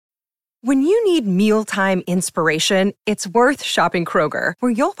When you need mealtime inspiration, it's worth shopping Kroger,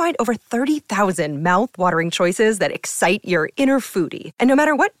 where you'll find over 30,000 mouth-watering choices that excite your inner foodie. And no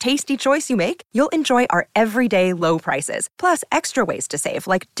matter what tasty choice you make, you'll enjoy our everyday low prices, plus extra ways to save,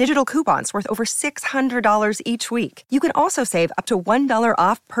 like digital coupons worth over $600 each week. You can also save up to $1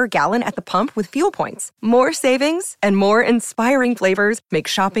 off per gallon at the pump with fuel points. More savings and more inspiring flavors make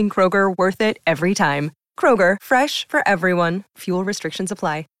shopping Kroger worth it every time. Kroger, fresh for everyone. Fuel restrictions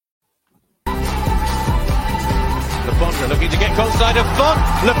apply. Le Fondre looking to get close side of Font.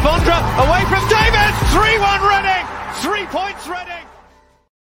 Le Fondre away from David. 3-1 Reading. 3 points Reading.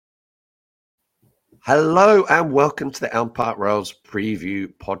 Hello and welcome to the Elm Park Royals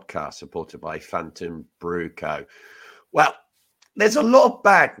preview podcast supported by Phantom Brew Co. Well, there's a lot of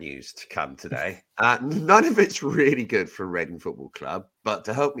bad news to come today. None of it's really good for Reading Football Club, but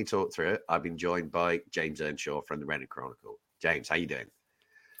to help me talk through it, I've been joined by James Earnshaw from the Reading Chronicle. James, how you doing?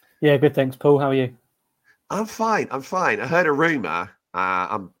 Yeah, good. Thanks, Paul. How are you? I'm fine. I heard a rumour.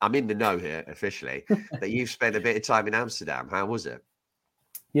 I'm in the know here officially that you've spent a bit of time in Amsterdam. How was it?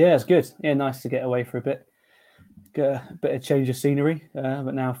 Yeah, it's good. Yeah, nice to get away for a bit. Get a bit of change of scenery,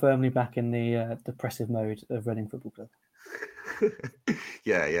 but now firmly back in the depressive mode of Reading Football Club.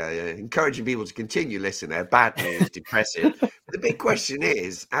 Yeah. Encouraging people to continue listening. They're bad news, depressive. The big question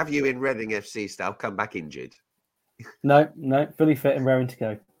is, have you in Reading FC style come back injured? No, fully fit and raring to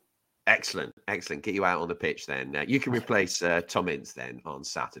go. Excellent. Get you out on the pitch then. You can replace Tom Ince then on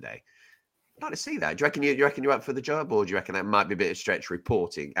Saturday. I'd like to see that. Do you reckon you're up for the job, or do you reckon that might be a bit of stretch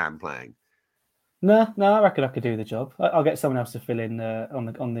reporting and playing? No, I reckon I could do the job. I'll get someone else to fill in on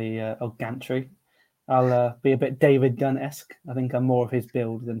the old gantry. I'll be a bit David Dunn-esque. I think I'm more of his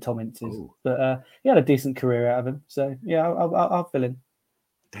build than Tom Ince is. Ooh. But he had a decent career out of him. So, yeah, I'll fill in.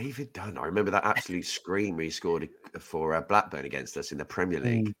 David Dunn. I remember that absolute scream where he scored for Blackburn against us in the Premier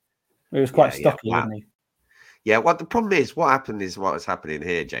League. It was quite stocky, wasn't he? Yeah, well, the problem is what was happening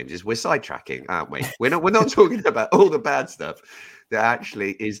here, James, is we're sidetracking, aren't we? We're not talking about all the bad stuff that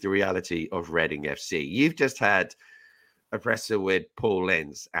actually is the reality of Reading FC. You've just had a presser with Paul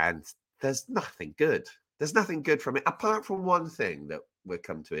Lenz, and there's nothing good. There's nothing good from it, apart from one thing that we'll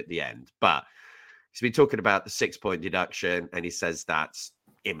come to at the end. But he's been talking about the 6-point deduction, and he says that's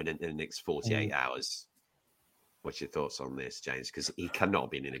imminent in the next 48 hours. What's your thoughts on this, James? Because he cannot have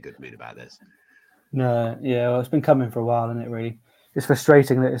been in a good mood about this. No, yeah, well, it's been coming for a while, isn't it, really? It's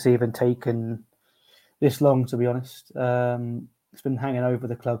frustrating that it's even taken this long, to be honest. It's been hanging over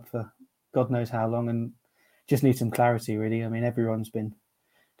the club for God knows how long, and just needs some clarity, really. I mean, everyone's been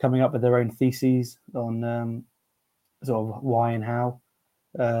coming up with their own theses on sort of why and how.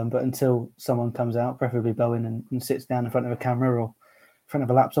 But until someone comes out, preferably Bowen, and sits down in front of a camera or in front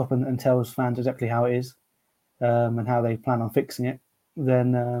of a laptop and tells fans exactly how it is, and how they plan on fixing it,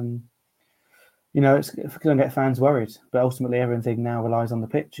 then, it's going to get fans worried. But ultimately, everything now relies on the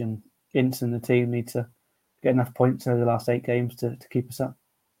pitch, and Ince and the team need to get enough points over the last 8 games to keep us up.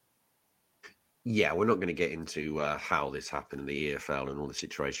 Yeah, we're not going to get into how this happened in the EFL and all the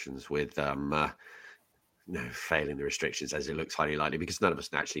situations with failing the restrictions, as it looks highly likely, because none of us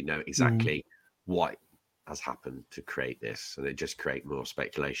actually know exactly what has happened to create this, and it just create more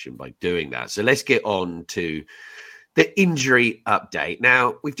speculation by doing that. So let's get on to the injury update.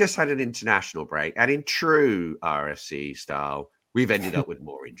 Now, we've just had an international break, and in true RFC style, we've ended up with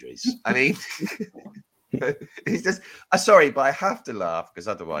more injuries. I mean, it's just sorry, but I have to laugh because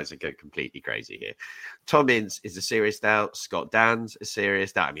otherwise I go completely crazy here. Tom Ince is a serious doubt. Scott Dan's a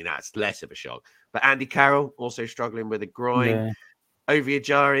serious doubt. I mean, that's less of a shock. But Andy Carroll also struggling with a groin. Yeah. Ovie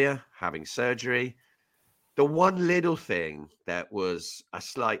Ejaria having surgery. The one little thing that was a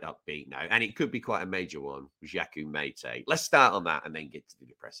slight upbeat now, and it could be quite a major one, was Yaku Mate. Let's start on that and then get to the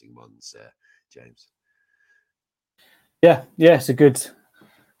depressing ones, James. Yeah, it's a good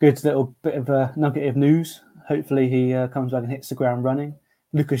little bit of nugget of news. Hopefully he comes back and hits the ground running.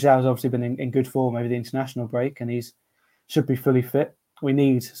 Lucas João's obviously been in good form over the international break, and should be fully fit. We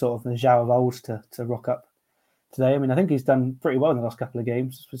need sort of the João of old to rock up today. I mean, I think he's done pretty well in the last couple of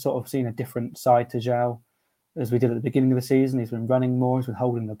games. We've sort of seen a different side to João as we did at the beginning of the season. He's been running more. He's been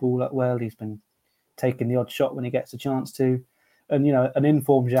holding the ball up well. He's been taking the odd shot when he gets a chance to. And, an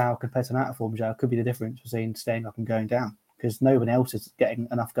in-form João compared to an out-of-form João could be the difference between staying up and going down, because no one else is getting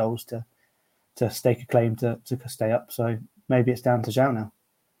enough goals to stake a claim to stay up. So maybe it's down to João now.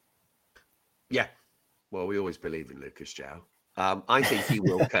 Yeah. Well, we always believe in Lucas João. I think he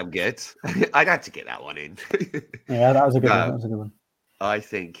will come good. I'd have to get that one in. Yeah, that was a good one. I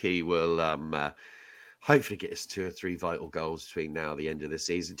think he will hopefully get us 2 or 3 vital goals between now and the end of the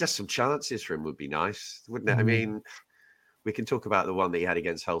season. Just some chances for him would be nice, wouldn't it? I mean, We can talk about the one that he had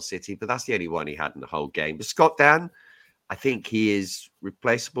against Hull City, but that's the only one he had in the whole game. But Scott Dan, I think he is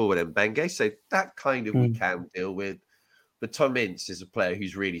replaceable with Mbenge, so that kind of we can deal with. But Tom Ince is a player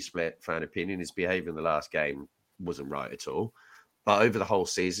who's really split fan opinion. His behaviour in the last game wasn't right at all. But over the whole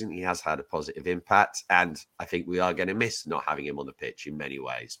season, he has had a positive impact. And I think we are going to miss not having him on the pitch in many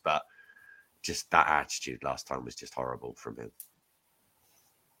ways. But just that attitude last time was just horrible from him.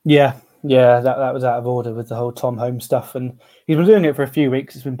 Yeah, that was out of order with the whole Tom Holmes stuff. And he's been doing it for a few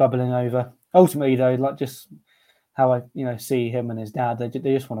weeks. It's been bubbling over. Ultimately, though, like just how I see him and his dad, they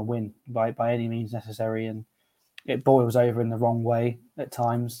just want to win by any means necessary. And it boils over in the wrong way at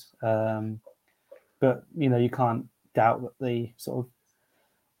times. But, you can't doubt that the sort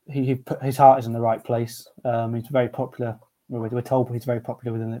of his heart is in the right place. He's very popular. We're told he's very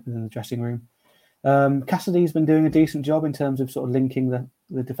popular within the dressing room. Cassidy's been doing a decent job in terms of sort of linking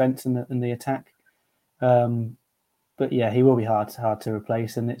the defence and the attack. But yeah, he will be hard to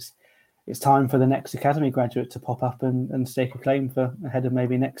replace, and it's time for the next academy graduate to pop up and stake a claim for ahead of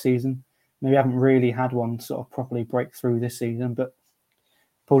maybe next season. We haven't really had one sort of properly break through this season, but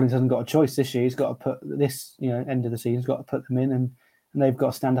Paulins hasn't got a choice this year. He's got to put this, end of the season, he's got to put them in, and they've got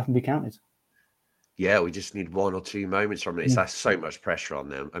to stand up and be counted. Yeah, we just need one or two moments from it. That's so much pressure on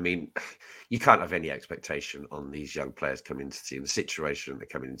them. I mean, you can't have any expectation on these young players coming into the team. The situation they're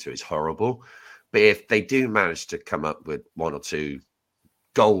coming into is horrible. But if they do manage to come up with one or two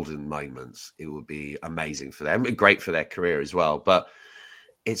golden moments, it would be amazing for them and great for their career as well. But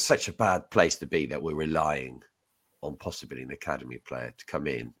it's such a bad place to be that we're relying on possibly an academy player to come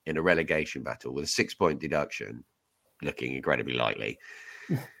in a relegation battle with a 6-point deduction, looking incredibly likely.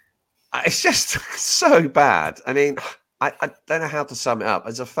 It's just so bad. I mean, I don't know how to sum it up.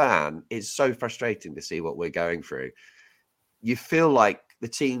 As a fan, it's so frustrating to see what we're going through. You feel like the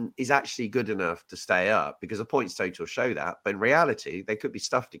team is actually good enough to stay up because the points total show that. But in reality, they could be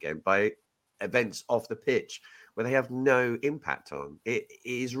stuffed again by events off the pitch where they have no impact on. It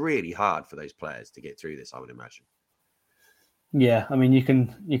is really hard for those players to get through this, I would imagine. Yeah, I mean, you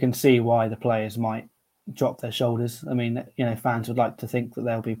can see why the players might drop their shoulders. I mean, fans would like to think that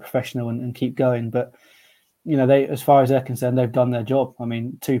they'll be professional and keep going, but they, as far as they're concerned, they've done their job. I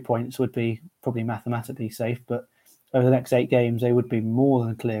mean, 2 points would be probably mathematically safe, but over the next 8 games, they would be more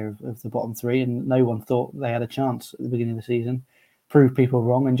than clear of the bottom 3, and no one thought they had a chance at the beginning of the season. Proved people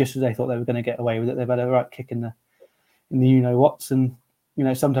wrong, and just as they thought they were going to get away with it, they've had a right kick in the you-know-whats, and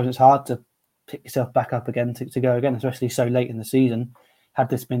sometimes it's hard to pick yourself back up again to go again, especially so late in the season. Had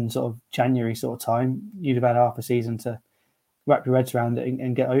this been sort of January sort of time, you'd have had half a season to wrap your heads around it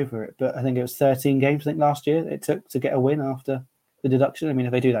and get over it. But I think it was 13 games, last year it took to get a win after the deduction. I mean,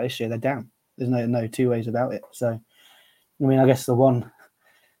 if they do that this year, they're down. There's no two ways about it. So, I mean, I guess the one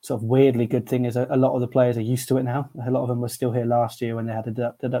sort of weirdly good thing is a lot of the players are used to it now. A lot of them were still here last year when they had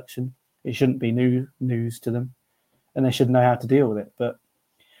a deduction. It shouldn't be new news to them, and they should know how to deal with it. But,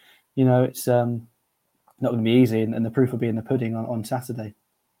 it's not going to be easy, and the proof will be in the pudding on Saturday.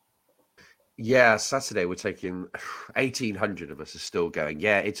 Yeah, Saturday we're taking 1,800 of us are still going.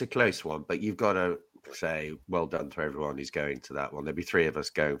 Yeah, it's a close one, but you've got to say well done to everyone who's going to that one. There'll be 3 of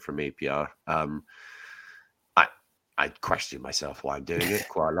us going from EPR. I question myself why I'm doing it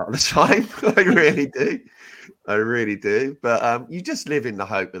quite a lot of the time. I really do. But you just live in the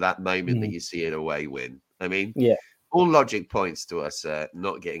hope of that moment that you see an away win. I mean, yeah. All logic points to us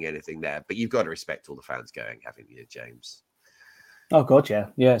not getting anything there, but you've got to respect all the fans going, haven't you, James? Oh God, yeah,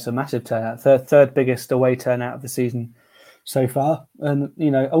 it's a massive turnout, third biggest away turnout of the season so far, and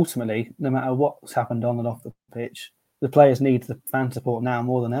ultimately, no matter what's happened on and off the pitch, the players need the fan support now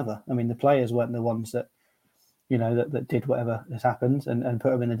more than ever. I mean, the players weren't the ones that that did whatever has happened and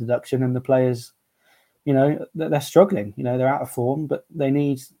put them in a deduction, and the players, they're struggling. They're out of form, but they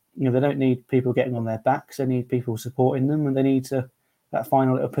need. They don't need people getting on their backs. They need people supporting them, and they need that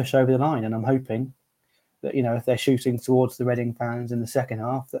final little push over the line. And I'm hoping that if they're shooting towards the Reading fans in the second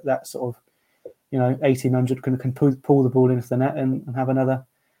half, that sort of 1,800 can pull the ball into the net and have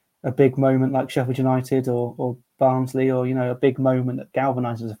a big moment like Sheffield United or Barnsley, or a big moment that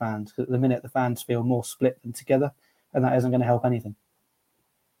galvanises the fans. Because at the minute the fans feel more split than together, and that isn't going to help anything.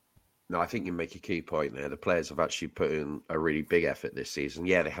 No, I think you make a key point there. The players have actually put in a really big effort this season.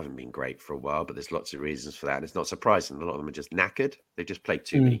 Yeah, they haven't been great for a while, but there's lots of reasons for that. And it's not surprising. A lot of them are just knackered. They've just played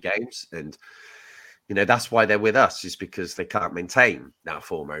too many games. And, that's why they're with us, is because they can't maintain that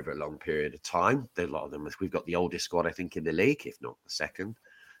form over a long period of time. A lot of them, we've got the oldest squad, I think, in the league, if not the second.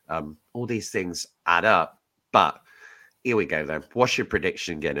 All these things add up. But here we go then. What's your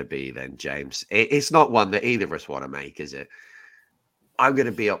prediction going to be then, James? It's not one that either of us want to make, is it? I'm going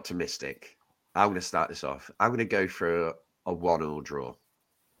to be optimistic. I'm going to start this off. I'm going to go for a 1-1 draw.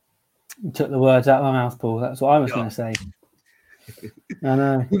 You took the words out of my mouth, Paul. That's what I was going to say. I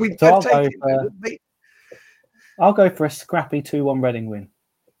know. We So I'll go for a scrappy 2-1 Reading win.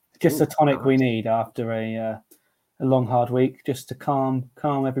 Just the tonic we need after a long, hard week, just to calm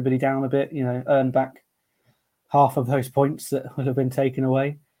everybody down a bit, earn back half of those points that would have been taken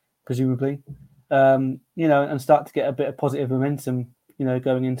away, presumably, and start to get a bit of positive momentum,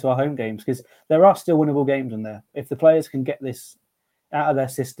 going into our home games, because there are still winnable games in there. If the players can get this out of their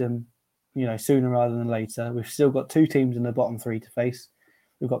system, sooner rather than later, we've still got 2 teams in the bottom 3 to face.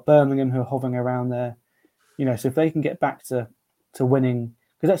 We've got Birmingham who are hovering around there, so if they can get back to winning,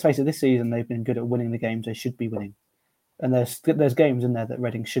 because let's face it, this season they've been good at winning the games they should be winning. And there's games in there that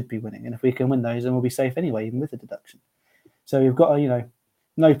Reading should be winning. And if we can win those, then we'll be safe anyway, even with the deduction. So we've got,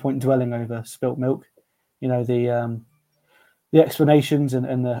 no point dwelling over spilt milk. The explanations and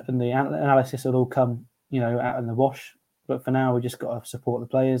the analysis will all come, out in the wash. But for now, we just got to support the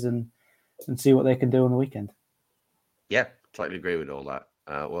players and see what they can do on the weekend. Yeah, totally agree with all that.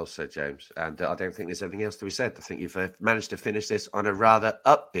 Well said, James. And I don't think there's anything else to be said. I think you've managed to finish this on a rather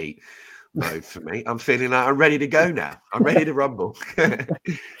upbeat mode for me. I'm feeling like I'm ready to go now. I'm ready to rumble.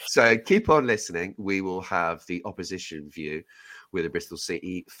 So keep on listening. We will have the opposition view with a Bristol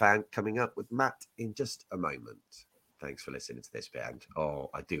City fan coming up with Matt in just a moment. Thanks for listening to this band. Oh,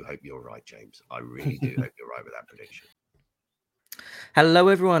 I do hope you're right, James. I really do hope you're right with that prediction. Hello,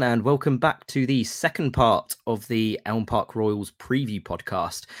 everyone, and welcome back to the second part of the Elm Park Royals preview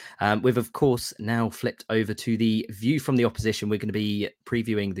podcast. We've, of course, now flipped over to the view from the opposition. We're going to be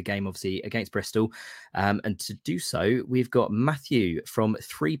previewing the game, obviously, against Bristol. And to do so, we've got Matthew from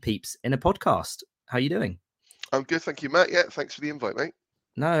Three Peeps in a Podcast. How are you doing? I'm good, thank you, Matt. Yeah, thanks for the invite, mate.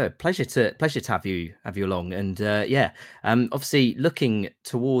 No, pleasure to have you along, and obviously looking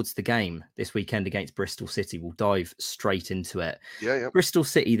towards the game this weekend against Bristol City, we'll dive straight into it. Yeah. Bristol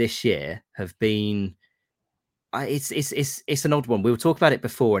City this year have been, it's an odd one. We were talking about it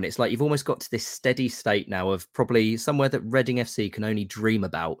before, and it's like you've almost got to this steady state now of probably somewhere that Reading FC can only dream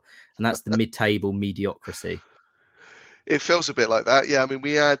about, and that's the mid-table mediocrity. It feels a bit like that. Yeah, I mean,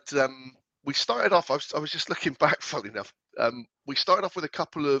 we had we started off. I was just looking back, funny enough. We started off with a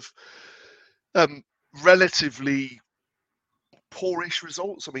couple of relatively poorish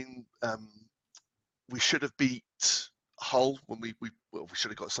results. I mean, we should have beat Hull when we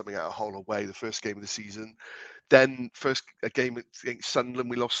should have got something out of Hull away the first game of the season. Then a game against Sunderland,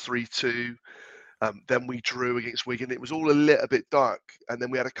 we lost 3-2. Then we drew against Wigan. It was all a little bit dark, and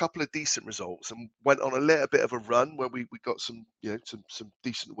then we had a couple of decent results and went on a little bit of a run where we got some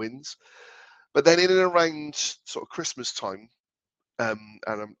decent wins. But then in and around sort of Christmas time, and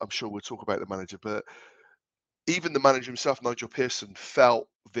I'm sure we'll talk about the manager, but even the manager himself, Nigel Pearson, felt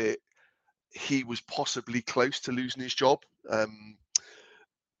that he was possibly close to losing his job.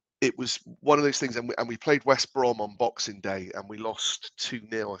 It was one of those things, and we played West Brom on Boxing Day, and we lost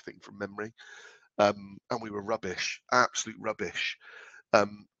 2-0, I think, from memory. And we were rubbish, absolute rubbish.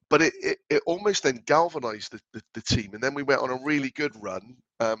 But it almost then galvanised the team, and then we went on a really good run.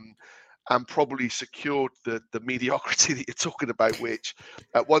 And probably secured the mediocrity that you're talking about, which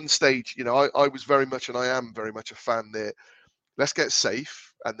at one stage, I was very much, and I am very much a fan that let's get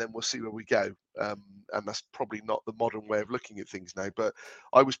safe and then we'll see where we go. And that's probably not the modern way of looking at things now, but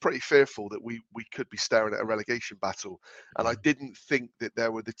I was pretty fearful that we could be staring at a relegation battle. And I didn't think that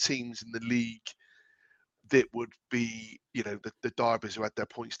there were the teams in the league that would be, the Derbys who had their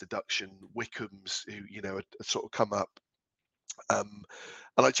points deduction, Wickhams who, had sort of come up.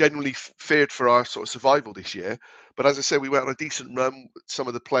 And I genuinely feared for our sort of survival this year. But as I said, we went on a decent run. Some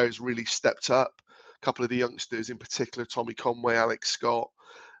of the players really stepped up. A couple of the youngsters in particular, Tommy Conway, Alex Scott,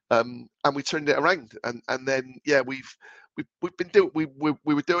 and we turned it around. And then we've been doing we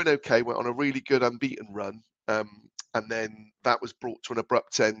were doing okay. Went on a really good unbeaten run. And then that was brought to an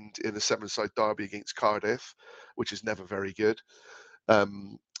abrupt end in a seven-side derby against Cardiff, which is never very good.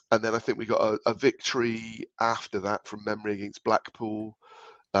 And then I think we got a victory after that from memory against Blackpool,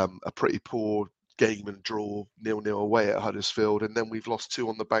 a pretty poor game and draw 0-0 away at Huddersfield. And then we've lost 2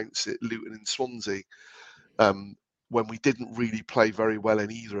 on the bounce at Luton and Swansea, when we didn't really play very well in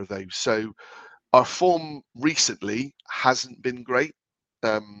either of those. So our form recently hasn't been great.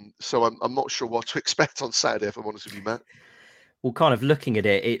 So I'm not sure what to expect on Saturday, if I'm honest with you, Matt. Well, kind of looking at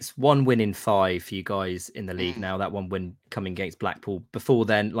it, it's 1 win in 5 for you guys in the league now. That 1 win coming against Blackpool. Before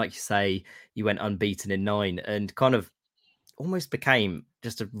then, like you say, you went unbeaten in 9 and kind of almost became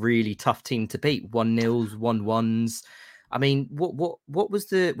just a really tough team to beat. 1-0s, 1-1s. I mean, what was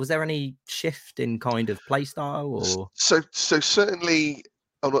there any shift in kind of play style or? So certainly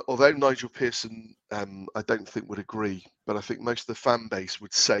although Nigel Pearson, I don't think would agree, but I think most of the fan base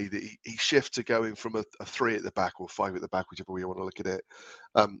would say that he shifted going from a 3 at the back or 5 at the back, whichever way you want to look at it,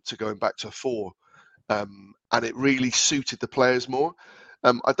 to going back to a 4. And it really suited the players more.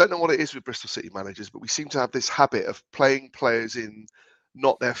 I don't know what it is with Bristol City managers, but we seem to have this habit of playing players in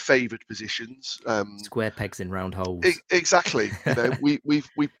not their favoured positions. Square pegs in round holes. Exactly. You know, we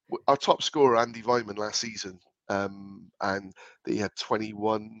our top scorer Andy Vyman last season, and he had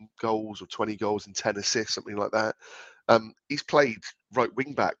 21 goals or 20 goals and 10 assists, something like that. He's played right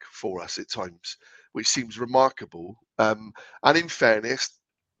wing back for us at times, which seems remarkable. And in fairness,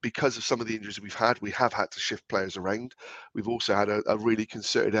 because of some of the injuries we have had to shift players around. We've also had a really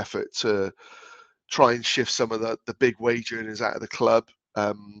concerted effort to try and shift some of the big wage earners out of the club.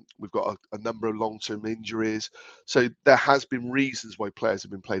 We've got a number of long-term injuries. So there has been reasons why players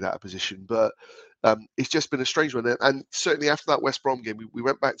have been played out of position, but it's just been a strange one. And certainly after that West Brom game, we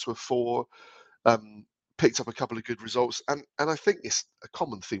went back to a 4, picked up a couple of good results. And I think it's a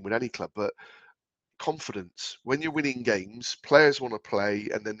common theme with any club, but confidence. When you're winning games, players want to play,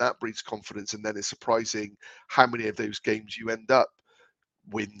 and then that breeds confidence. And then it's surprising how many of those games you end up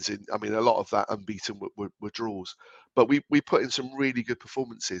wins in. I mean, a lot of that unbeaten were draws, but we put in some really good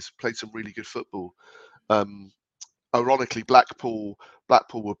performances, played some really good football. Ironically, Blackpool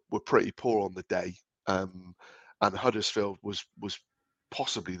were pretty poor on the day, and Huddersfield was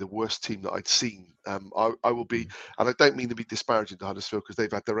possibly the worst team that I'd seen. I will be, and I don't mean to be disparaging to Huddersfield because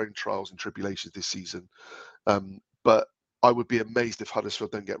they've had their own trials and tribulations this season, but I would be amazed if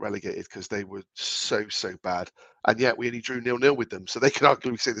Huddersfield don't get relegated because they were so bad, and yet we only drew 0-0 with them, so they can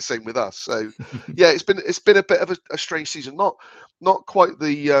arguably say the same with us. So, yeah, it's been a bit of a strange season, not quite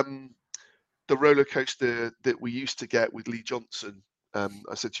the roller coaster that we used to get with Lee Johnson. I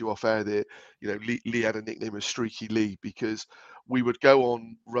said to you off air that Lee had a nickname of Streaky Lee because we would go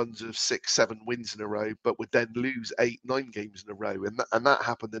on runs of 6-7 wins in a row, but would then lose 8-9 games in a row, and that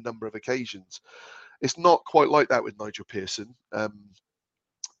happened a number of occasions. It's not quite like that with Nigel Pearson.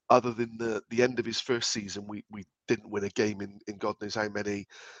 Other than the end of his first season, we didn't win a game in God knows how many,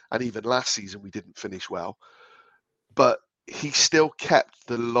 and even last season we didn't finish well. But he still kept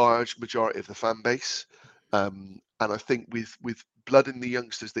the large majority of the fan base, and I think with blood in the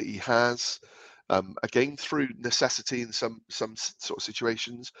youngsters that he has, again through necessity in some sort of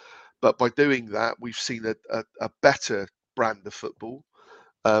situations, but by doing that, we've seen a better brand of football,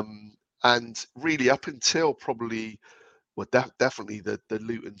 and really up until probably, well, definitely the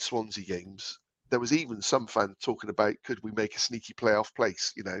Luton Swansea games, there was even some fans talking about could we make a sneaky playoff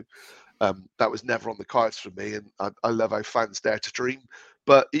place, that was never on the cards for me, and I love how fans dare to dream.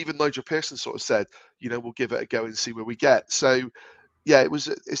 But even Nigel Pearson sort of said, we'll give it a go and see where we get. So, yeah,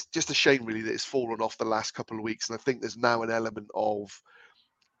 it's just a shame really that it's fallen off the last couple of weeks, and I think there's now an element of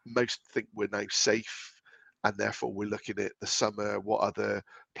most think we're now safe, and therefore we're looking at the summer, what other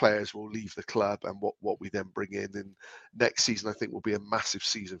players will leave the club, and what we then bring in. And next season, I think will be a massive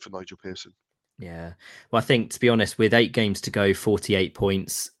season for Nigel Pearson. Yeah, well, I think to be honest, with 8 games to go, 48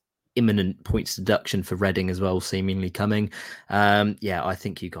 points. Imminent points deduction for Reading as well, seemingly coming. I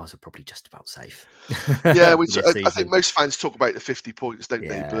think you guys are probably just about safe. Yeah, I think most fans talk about the 50 points, don't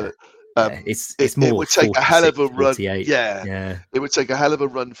they? But it's more. It would take a hell of a run. 48. Yeah, it would take a hell of a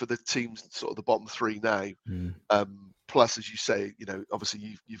run for the teams, sort of the bottom 3 now. Plus, as you say,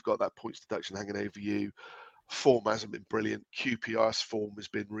 obviously you've got that points deduction hanging over you. Form hasn't been brilliant. QPR's form has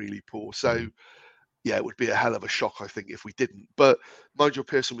been really poor. So. Yeah, it would be a hell of a shock, I think, if we didn't. But Nigel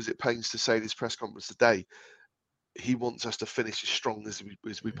Pearson was at pains to say in his press conference today, he wants us to finish as strong as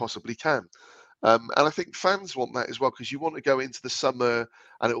we possibly can. And I think fans want that as well, because you want to go into the summer,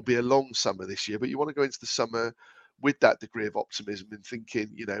 and it will be a long summer this year, but you want to go into the summer with that degree of optimism and thinking,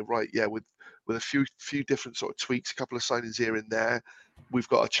 with a few different sort of tweaks, a couple of signings here and there, we've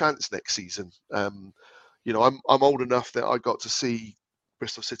got a chance next season. I'm old enough that I got to see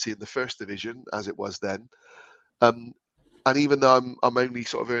Bristol City in the first division as it was then, and even though I'm only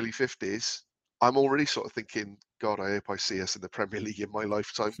sort of early 50s, I'm already sort of thinking, God, I hope I see us in the Premier League in my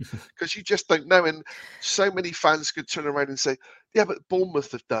lifetime, because you just don't know. And so many fans could turn around and say, yeah, but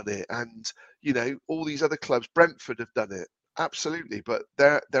Bournemouth have done it, and all these other clubs, Brentford have done it. Absolutely, but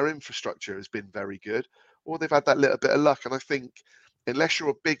their infrastructure has been very good, or they've had that little bit of luck. And I think unless you're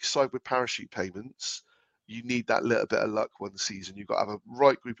a big side with parachute payments, you need that little bit of luck one season. You've got to have a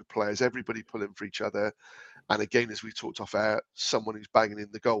right group of players, everybody pulling for each other. And again, as we talked off air, someone who's banging in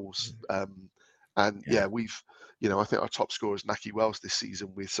the goals. We've, I think our top scorer is Naki Wells this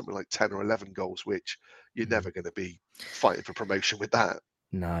season with something like 10 or 11 goals, which you're never going to be fighting for promotion with that.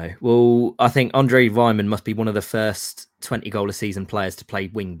 No. Well, I think Andre Ryman must be one of the first 20 goal a season players to play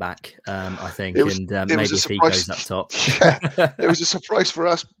wing back, I think. It was Maybe a if he surprise. goes up top. Yeah, it was a surprise for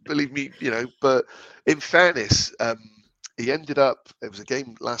us, believe me, but in fairness, he ended up, it was a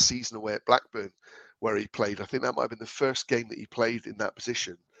game last season away at Blackburn where he played. I think that might have been the first game that he played in that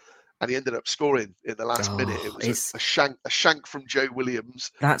position. And he ended up scoring in the last minute. It was a shank from Joe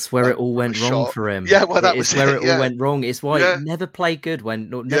Williams. That's where it all went wrong for him. Yeah, well, that was was where it. it all went wrong. It's why you never play good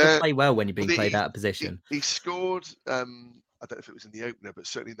never play well when you're being played out of position. He scored. I don't know if it was in the opener, but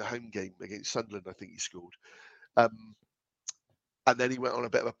certainly in the home game against Sunderland, I think he scored. And then he went on a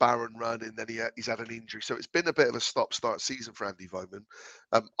bit of a barren run, and then he's had an injury. So it's been a bit of a stop-start season for Andy Weimann.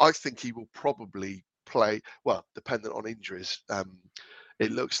 I think he will probably play, well, dependent on injuries.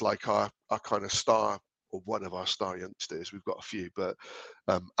 It looks like our kind of star, or one of our star youngsters, we've got a few, but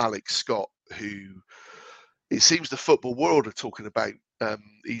Alex Scott, who it seems the football world are talking about.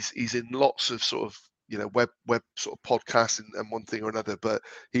 He's in lots of sort of web sort of podcasts and one thing or another, but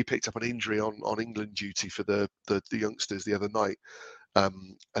he picked up an injury on England duty for the youngsters the other night, a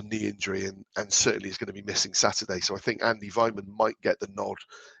knee injury, and certainly is going to be missing Saturday. So I think Andy Weimann might get the nod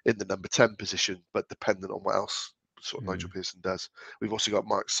in the number 10 position, but dependent on what else sort of Nigel Pearson does. We've also got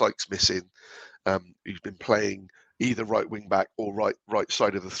Mark Sykes missing, who's been playing either right wing back or right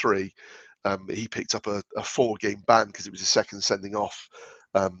side of the three. He picked up a 4-game ban because it was his second sending off,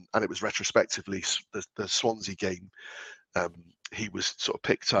 and it was retrospectively the Swansea game. He was sort of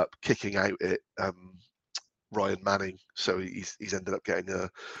picked up kicking out at Ryan Manning, so he's ended up getting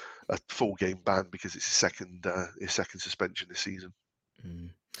a 4-game ban because it's his second suspension this season.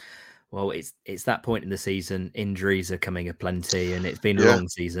 Well, it's that point in the season. Injuries are coming aplenty, and it's been a long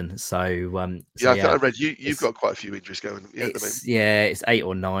season. So, I think I read you've got quite a few injuries going. It's 8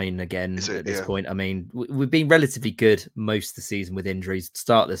 or 9 again at this point. I mean, we've been relatively good most of the season with injuries.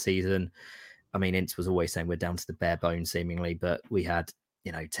 Start of the season, I mean, Ince was always saying we're down to the bare bones seemingly, but we had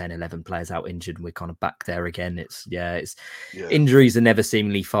 10, 11 players out injured, and we're kind of back there again. Injuries are never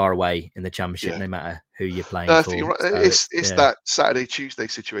seemingly far away in the Championship, no matter who you're playing for. I think you're right. So it's that Saturday, Tuesday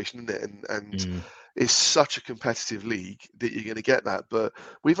situation, isn't it? And it's such a competitive league that you're going to get that. But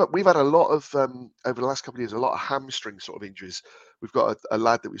we've had a lot of over the last couple of years, a lot of hamstring sort of injuries. We've got a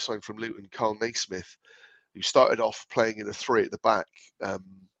lad that we signed from Luton, Carl Naismith, who started off playing in a 3 at the back,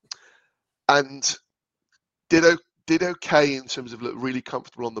 and did okay in terms of look really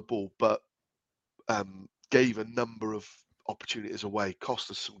comfortable on the ball, but gave a number of opportunities away,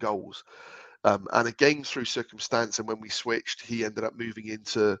 cost us some goals. And again, through circumstance, and when we switched, he ended up moving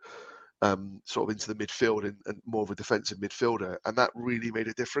into sort of into the midfield and more of a defensive midfielder, and that really made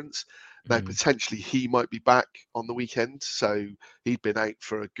a difference. Now, potentially he might be back on the weekend, so he'd been out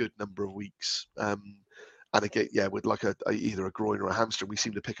for a good number of weeks. And again, with like either a groin or a hamstring, we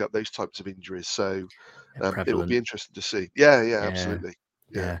seem to pick up those types of injuries. So it will be interesting to see. Yeah, absolutely.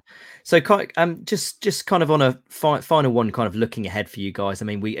 Yeah. So just kind of on a final one, kind of looking ahead for you guys. I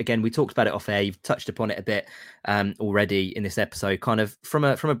mean, we talked about it off air. You've touched upon it a bit already in this episode. Kind of from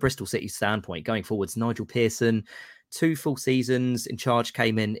a Bristol City standpoint, going forwards, Nigel Pearson, 2 full seasons in charge,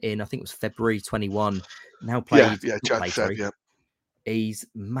 came in I think it was February 21. Now played. He's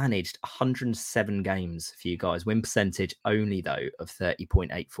managed 107 games for you guys. Win percentage only though of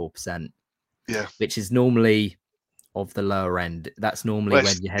 30.84%. Yeah, which is normally of the lower end. That's normally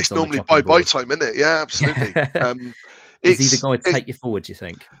when your head's it's on normally the chopping by board. time, isn't it? Yeah, absolutely. Is he the guy to take you forward, do you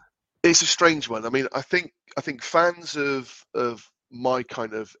think? It's a strange one. I mean, I think fans of my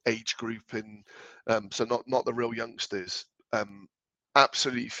kind of age group, and so not the real youngsters,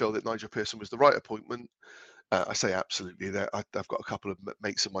 absolutely feel that Nigel Pearson was the right appointment. I say absolutely. I've got a couple of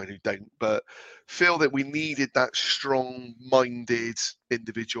mates of mine who don't, but feel that we needed that strong-minded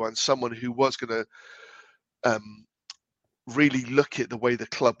individual and someone who was going to really look at the way the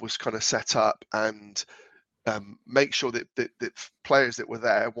club was kind of set up and make sure that players that were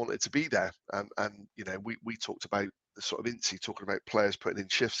there wanted to be there. And we talked about the sort of Ince talking about players putting in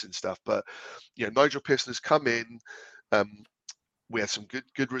shifts and stuff, but Nigel Pearson has come in. We had some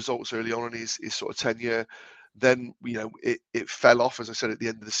good results early on in his sort of tenure. Then it fell off, as I said, at the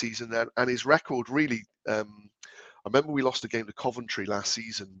end of the season, and his record really. I remember we lost a game to Coventry last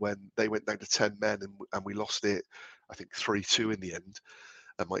season when they went down to 10 men, and we lost it, I think 3-2 in the end.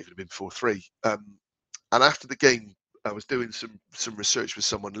 It might even have been 4-3. And after the game, I was doing some research with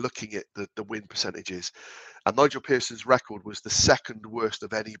someone looking at the win percentages, and Nigel Pearson's record was the second worst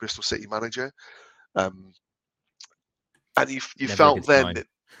of any Bristol City manager. And you felt then that,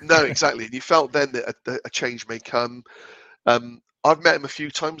 no, exactly. And you felt then that a change may come. I've met him a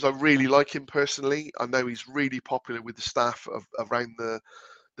few times. I really like him personally. I know he's really popular with the staff around the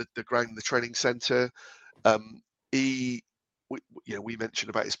ground, the training centre. We mentioned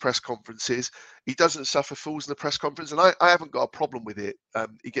about his press conferences. He doesn't suffer fools in the press conference, and I haven't got a problem with it.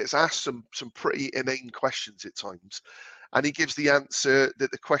 He gets asked some pretty inane questions at times, and he gives the answer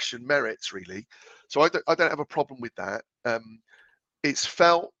that the question merits, really. So I don't have a problem with that. It's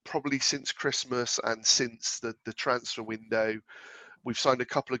felt probably since Christmas and since the transfer window. We've signed a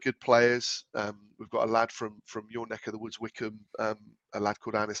couple of good players. We've got a lad from your neck of the woods, Wickham, a lad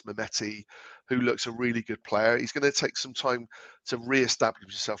called Anis Mehmeti, who looks a really good player. He's going to take some time to re-establish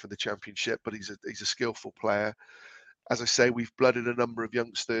himself in the Championship, but he's a skillful player. As I say, we've blooded a number of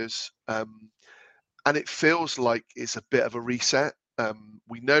youngsters, and it feels like it's a bit of a reset.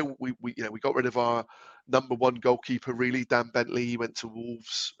 We know we got rid of our number one goalkeeper, really, Dan Bentley. He went to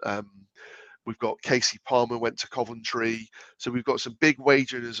Wolves. We've got Casey Palmer went to Coventry. So we've got some big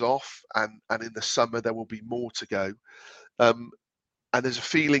wage earners off, and in the summer there will be more to go. And there's a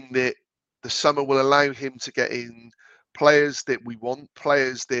feeling that the summer will allow him to get in players that we want,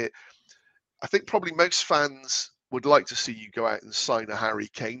 players that I think probably most fans would like to see you go out and sign a Harry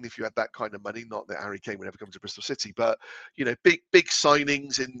Kane if you had that kind of money. Not that Harry Kane would ever come to Bristol City, but big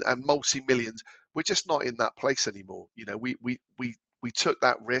signings and multi-millions. We're just not in that place anymore. We took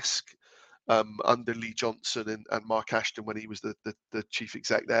that risk under Lee Johnson and Mark Ashton when he was the chief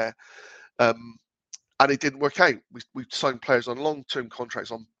exec there. And it didn't work out. We signed players on long-term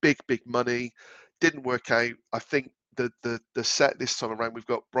contracts on big money. Didn't work out. I think the set this time around, we've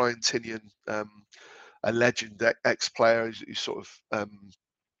got Brian Tinian, a legend ex-player who's sort of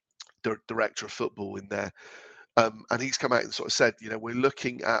director of football in there. And he's come out and sort of said, we're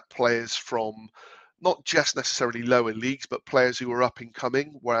looking at players from not just necessarily lower leagues, but players who are up and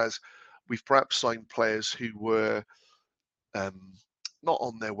coming, whereas we've perhaps signed players who were not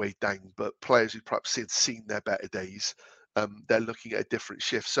on their way down, but players who perhaps had seen their better days. They're looking at a different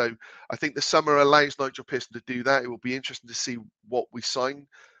shift. So I think the summer allows Nigel Pearson to do that. It will be interesting to see what we sign.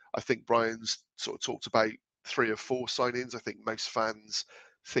 I think Brian's sort of talked about 3 or 4 signings. I think most fans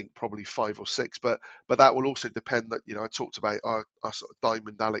think probably 5 or 6, but that will also depend. That I talked about our sort of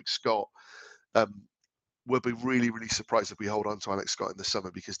diamond Alex Scott. We'll be really surprised if we hold on to Alex Scott in the summer,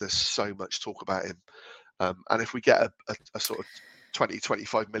 because there's so much talk about him. And if we get a sort of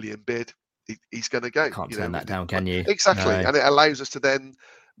 20-25 million bid, he's going to go. Can't turn that down, can you? Exactly. No. And it allows us to then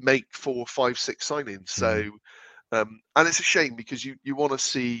make 4, 5, 6 signings. So, and it's a shame, because you want to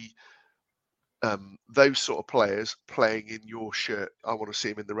see those sort of players playing in your shirt. I want to see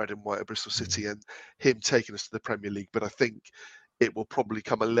him in the red and white of Bristol City and him taking us to the Premier League. But I think it will probably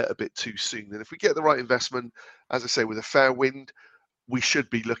come a little bit too soon. And if we get the right investment, as I say, with a fair wind, we should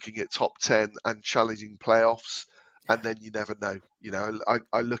be looking at top 10 and challenging playoffs. And then you never know.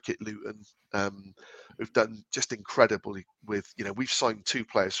 I look at Luton, who've done just incredibly with, we've signed 2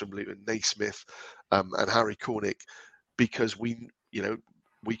 players from Luton, Naismith and Harry Cornick, because we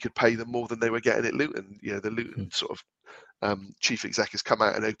could pay them more than they were getting at Luton. The Luton sort of chief exec has come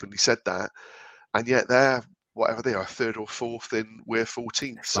out and openly said that. And yet they're, whatever they are, 3rd or 4th, and we're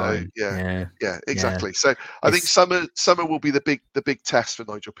 14th. So yeah, exactly. Yeah. So I think summer will be the big test for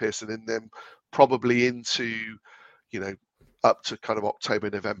Nigel Pearson, and then probably into up to kind of October,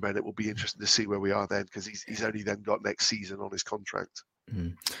 November, and it will be interesting to see where we are then, because he's only then got next season on his contract.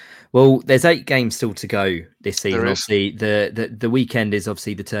 Well, there's 8 games still to go this season. Obviously, the weekend is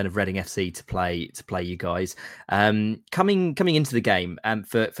obviously the turn of Reading FC to play you guys. Coming into the game,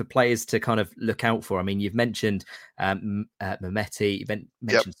 for players to kind of look out for. I mean, you've mentioned Mehmeti, you've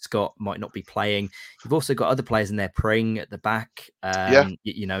mentioned Scott might not be playing. You've also got other players in there. Pring at the back,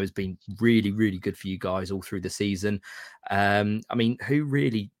 has been really good for you guys all through the season. I mean, who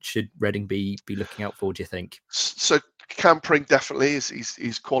really should Reading be looking out for, do you think? So Cam Pring definitely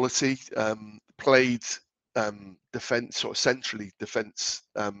is quality. Played defence, sort of centrally defence,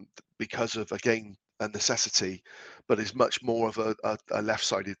 because of, again, a necessity, but is much more of a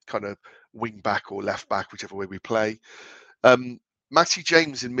left-sided kind of wing back or left back, whichever way we play. Matty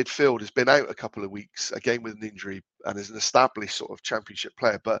James in midfield has been out a couple of weeks, again with an injury, and is an established sort of Championship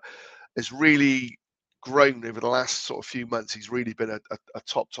player, but has really grown over the last sort of few months. He's really been a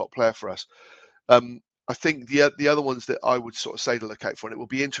top player for us. I think the other ones that I would sort of say to look out for, and it will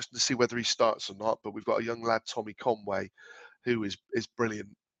be interesting to see whether he starts or not, but we've got a young lad, Tommy Conway, who is brilliant,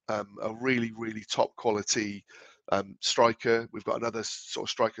 a really top quality striker. We've got another sort of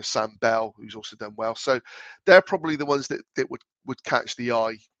striker, Sam Bell, who's also done well. So they're probably the ones that would catch the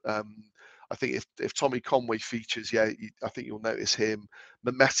eye. I think if Tommy Conway features, I think you'll notice him.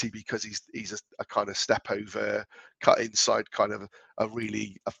 Mehmeti, because he's a kind of step over, cut inside kind of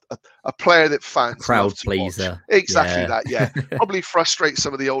a player that fans crowd love to pleaser. watch. Exactly Yeah. that. Yeah, probably frustrates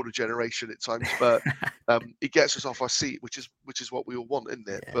some of the older generation at times, but he gets us off our seat, which is what we all want, isn't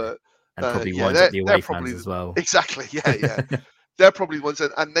it? Yeah. But And probably winds up the away they're fans probably as well. exactly. Yeah. They're probably the ones,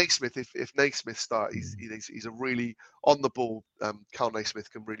 and Naismith. If Naismith start, he's a really on the ball. Carl Naismith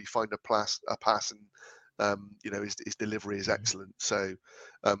can really find a pass, and his delivery is excellent. So,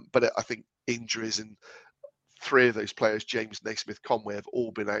 but I think injuries and 3 of those players, James, Naismith, Conway, have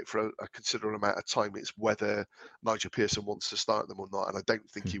all been out for a considerable amount of time. It's whether Nigel Pearson wants to start them or not, and I don't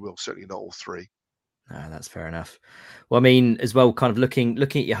think he will. Certainly not all 3. No, that's fair enough. Well, I mean, as well, kind of looking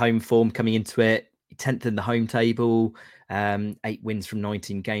at your home form coming into it, 10th in the home table, 8 wins from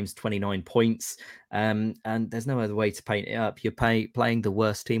 19 games, 29 points. And there's no other way to paint it up. You're playing the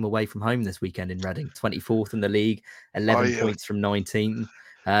worst team away from home this weekend in Reading, 24th in the league, 11 points from 19.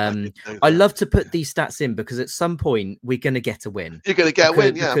 I love to put these stats in because at some point we're going to get a win. You're going to get a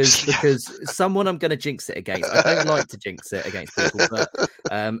win, yeah. Because someone I'm going to jinx it against. I don't like to jinx it against people, but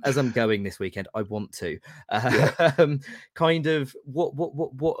as I'm going this weekend, I want to. Kind of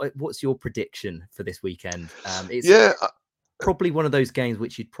what's your prediction for this weekend? It's probably one of those games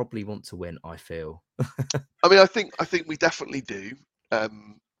which you'd probably want to win, I feel. I mean, I think we definitely do.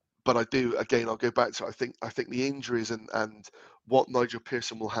 But I do, again, I'll go back to I think the injuries and what Nigel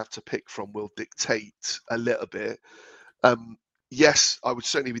Pearson will have to pick from will dictate a little bit. Yes, I would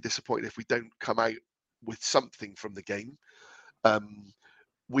certainly be disappointed if we don't come out with something from the game.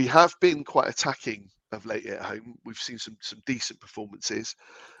 We have been quite attacking of late at home. We've seen some decent performances.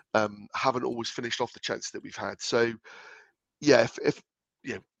 Haven't always finished off the chances that we've had. So, yeah, if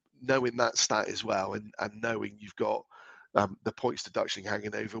knowing that stat as well, and knowing you've got the points deduction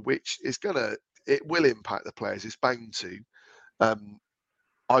hanging over, which is it will impact the players. It's bound to.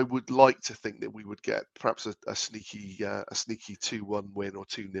 I would like to think that we would get perhaps a sneaky 2-1 win or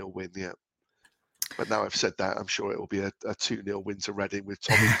 2-0 win. Yeah. But now I've said that, I'm sure it will be a 2-0 win to Reading with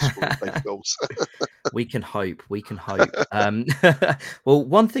Tommy scoring both goals. We can hope. Well,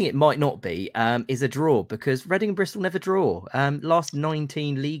 one thing it might not be is a draw, because Reading and Bristol never draw. Last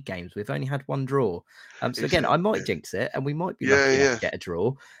 19 league games, we've only had 1 draw. So again, I might jinx it, and we might be lucky enough to get a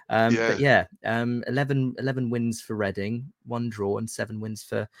draw. But yeah, 11 wins for Reading, 1 draw, and 7 wins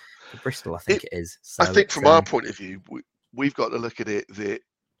for Bristol, I think it is. So I think from our point of view, we've got to look at it that,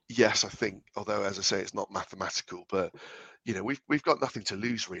 yes, I think, although as I say, it's not mathematical, but we've got nothing to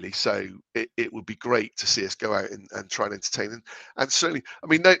lose really. So it would be great to see us go out and try and entertain. And certainly, I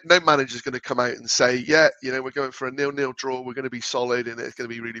mean, no manager's going to come out and say, we're going for a 0-0 draw, we're going to be solid, and it's going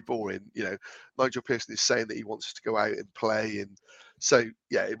to be really boring. Nigel Pearson is saying that he wants us to go out and play, and so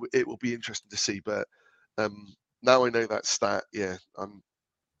it will be interesting to see. But now I know that stat,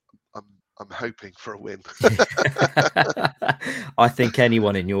 I'm hoping for a win. I think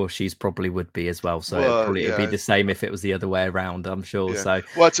anyone in your shoes probably would be as well. So it'd be the same if it was the other way around, I'm sure. Yeah. So,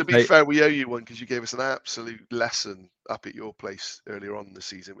 well, to be fair, we owe you one because you gave us an absolute lesson up at your place earlier on in the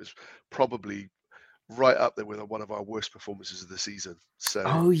season. It was probably right up there with one of our worst performances of the season. So,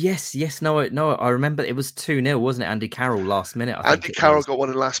 oh yes, no, I remember it was 2-0, wasn't it? Andy Carroll last minute. Andy Carroll got one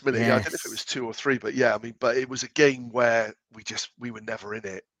in last minute. Yes. Yeah, I don't know if it was 2 or 3, but yeah, I mean, but it was a game where we were never in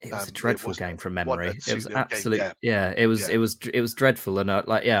it. It was a dreadful game from memory. It was absolute. It was dreadful, and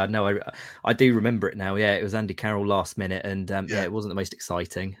I do remember it now. Yeah, it was Andy Carroll last minute, and it wasn't the most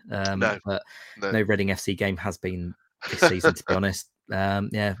exciting. But no Reading FC game has been this season, to be honest.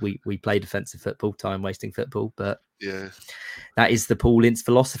 We play defensive football, time wasting football, but that is the Paul Ince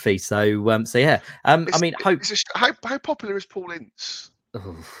philosophy. So yeah. I mean, how popular is Paul Ince?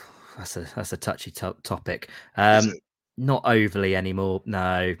 Oh, that's a touchy topic. Not overly anymore.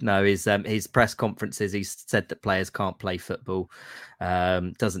 No. His press conferences, he's said that players can't play football.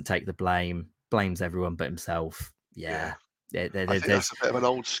 Doesn't take the blame. Blames everyone but himself. Yeah. I think that's a bit of an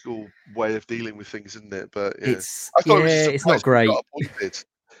old school way of dealing with things, isn't it? But it's not great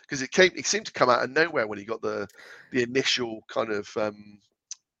because it seemed to come out of nowhere when he got the initial kind of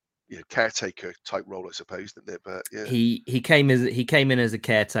caretaker type role, I suppose, didn't it? But yeah, he came in as a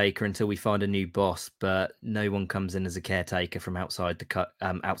caretaker until we find a new boss, but no one comes in as a caretaker from outside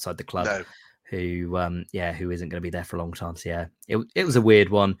the club. No. Who isn't going to be there for a long time. So yeah, it was a weird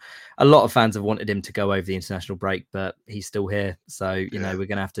one. A lot of fans have wanted him to go over the international break, but he's still here. So we're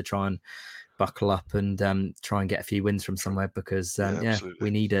going to have to try and buckle up and try and get a few wins from somewhere because we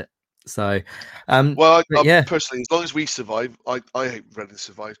need it. So, well, but yeah, personally, as long as we survive, I hope Reading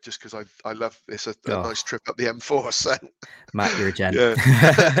survive, just because I love it's a nice trip up the M4. So, Matt, you're a gent. yeah,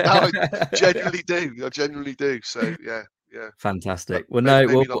 no, I genuinely do. So, yeah. Fantastic. But Well,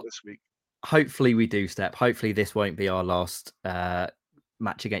 maybe not this week. Hopefully we do, Step. Hopefully this won't be our last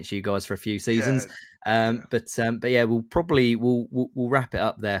match against you guys for a few seasons. But yeah, we'll wrap it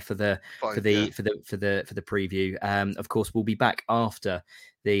up there for the preview. Of course, we'll be back after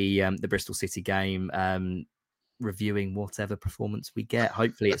the Bristol City game, reviewing whatever performance we get.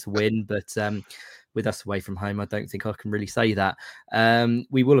 Hopefully it's a win, but with us away from home, I don't think I can really say that.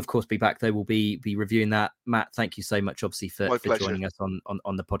 We will, of course, be back, though. We'll be reviewing that. Matt, thank you so much, obviously, for joining us on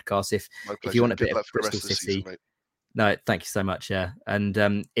the podcast. If you want a bit of Bristol City, season, no, thank you so much. Yeah, and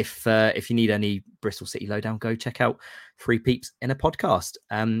if you need any Bristol City lowdown, go check out Three Peeps in a Podcast.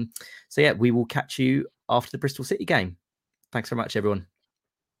 So yeah, we will catch you after the Bristol City game. Thanks very much, everyone.